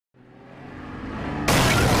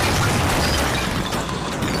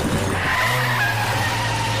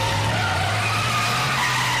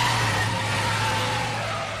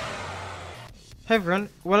Hey everyone,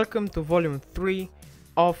 welcome to volume 3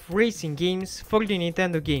 of racing games for the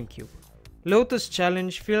Nintendo GameCube. Lotus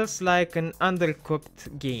Challenge feels like an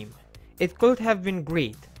undercooked game. It could have been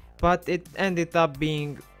great, but it ended up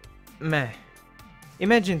being meh.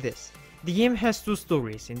 Imagine this, the game has two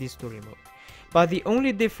stories in this story mode, but the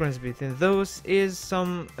only difference between those is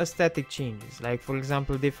some aesthetic changes, like for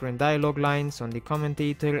example different dialogue lines on the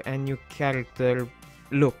commentator and new character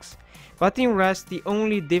looks. But in rest, the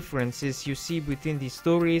only differences you see between these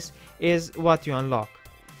stories is what you unlock.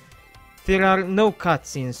 There are no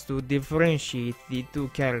cutscenes to differentiate the two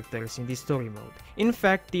characters in the story mode. In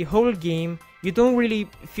fact, the whole game, you don't really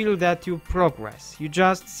feel that you progress. You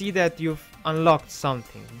just see that you've unlocked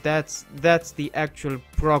something. That's the actual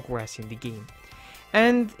progress in the game.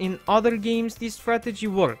 And in other games, this strategy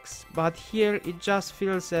works, but here it just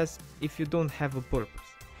feels as if you don't have a purpose.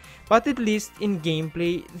 But at least in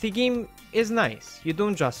gameplay, the game is nice. You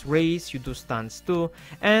don't just race, you do stunts too,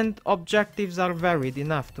 and objectives are varied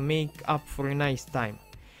enough to make up for a nice time.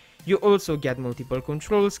 You also get multiple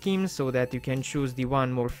control schemes so that you can choose the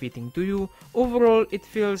one more fitting to you. Overall, it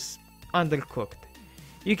feels undercooked.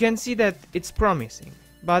 You can see that it's promising,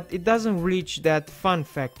 but it doesn't reach that fun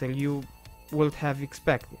factor you would have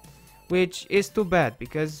expected, which is too bad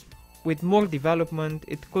because with more development,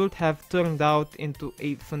 it could have turned out into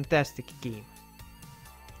a fantastic game.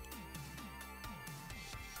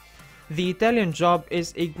 The Italian Job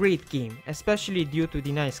is a great game, especially due to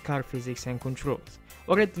the nice car physics and controls,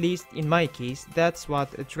 or at least in my case, that's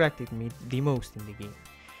what attracted me the most in the game.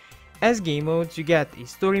 As game modes, you get a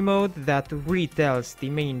story mode that retells the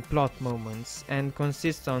main plot moments and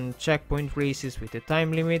consists on checkpoint races with a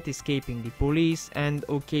time limit, escaping the police and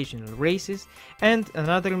occasional races, and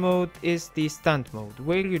another mode is the stunt mode,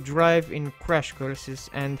 where you drive in crash courses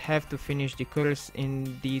and have to finish the course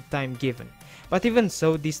in the time given. But even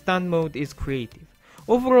so, the stunt mode is creative.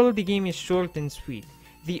 Overall, the game is short and sweet.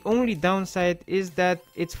 The only downside is that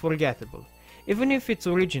it's forgettable. Even if it's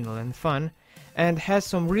original and fun, and has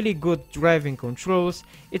some really good driving controls,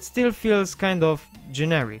 it still feels kind of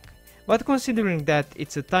generic. But considering that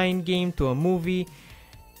it's a tie-in game to a movie,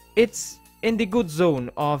 it's in the good zone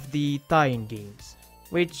of the tie-in games,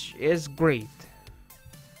 which is great.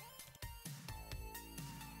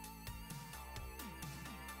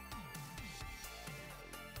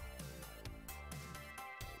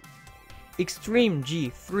 Extreme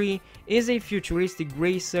G3 is a futuristic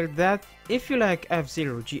racer that, if you like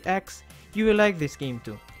F-Zero GX, you will like this game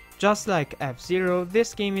too. Just like F-Zero,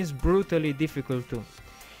 this game is brutally difficult too.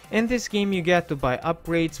 In this game you get to buy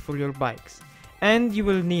upgrades for your bikes, and you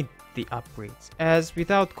will need the upgrades, as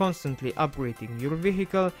without constantly upgrading your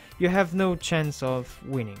vehicle, you have no chance of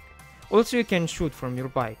winning. Also, you can shoot from your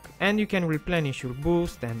bike, and you can replenish your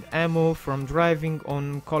boost and ammo from driving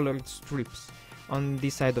on colored strips on the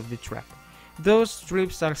side of the track. Those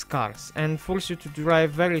strips are scarce and force you to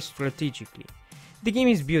drive very strategically. The game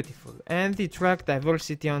is beautiful, and the track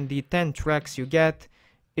diversity on the 10 tracks you get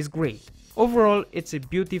is great. Overall, it's a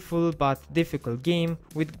beautiful but difficult game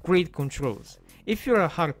with great controls. If you're a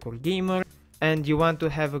hardcore gamer and you want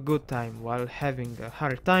to have a good time while having a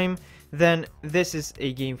hard time, then this is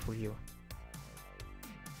a game for you.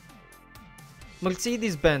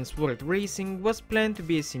 Mercedes-Benz World Racing was planned to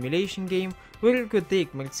be a simulation game where you could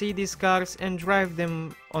take Mercedes cars and drive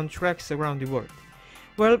them on tracks around the world.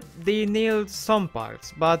 Well, they nailed some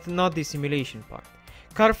parts, but not the simulation part.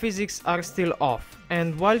 Car physics are still off,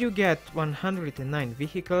 and while you get 109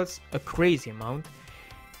 vehicles, a crazy amount,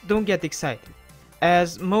 don't get excited,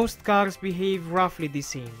 as most cars behave roughly the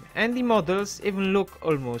same, and the models even look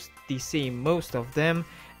almost the same, most of them,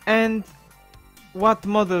 and what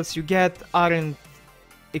models you get aren't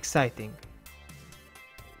exciting.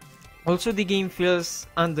 Also, the game feels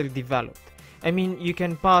underdeveloped. I mean, you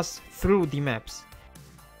can pass through the maps.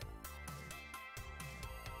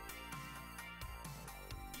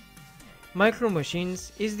 Micro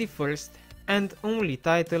Machines is the first and only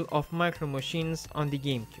title of Micro Machines on the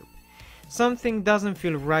GameCube. Something doesn't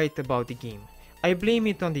feel right about the game. I blame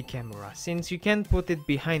it on the camera, since you can't put it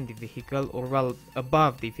behind the vehicle or well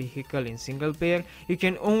above the vehicle in single player, you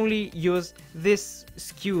can only use this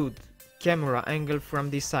skewed camera angle from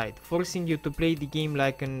the side, forcing you to play the game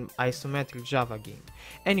like an isometric Java game.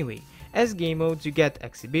 Anyway, as game modes you get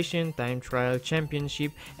Exhibition, Time Trial,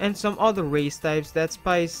 Championship, and some other race types that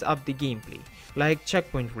spice up the gameplay, like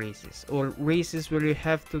checkpoint races, or races where you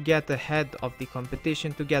have to get ahead of the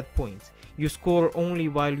competition to get points. You score only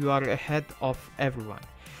while you are ahead of everyone.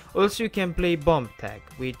 Also, you can play Bomb Tag,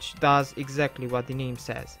 which does exactly what the name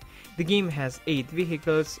says. The game has 8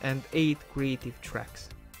 vehicles and 8 creative tracks.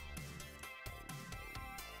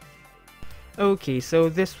 Okay, so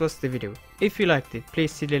this was the video. If you liked it,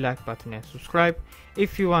 please hit the like button and subscribe.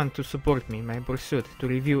 If you want to support me in my pursuit to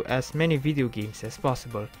review as many video games as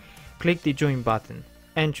possible, click the join button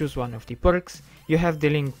and choose one of the perks. You have the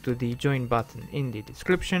link to the join button in the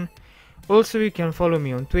description. Also, you can follow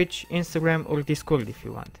me on Twitch, Instagram or Discord if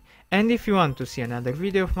you want. And if you want to see another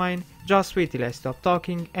video of mine, just wait till I stop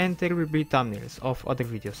talking and there will be thumbnails of other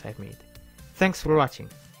videos I've made. Thanks for watching.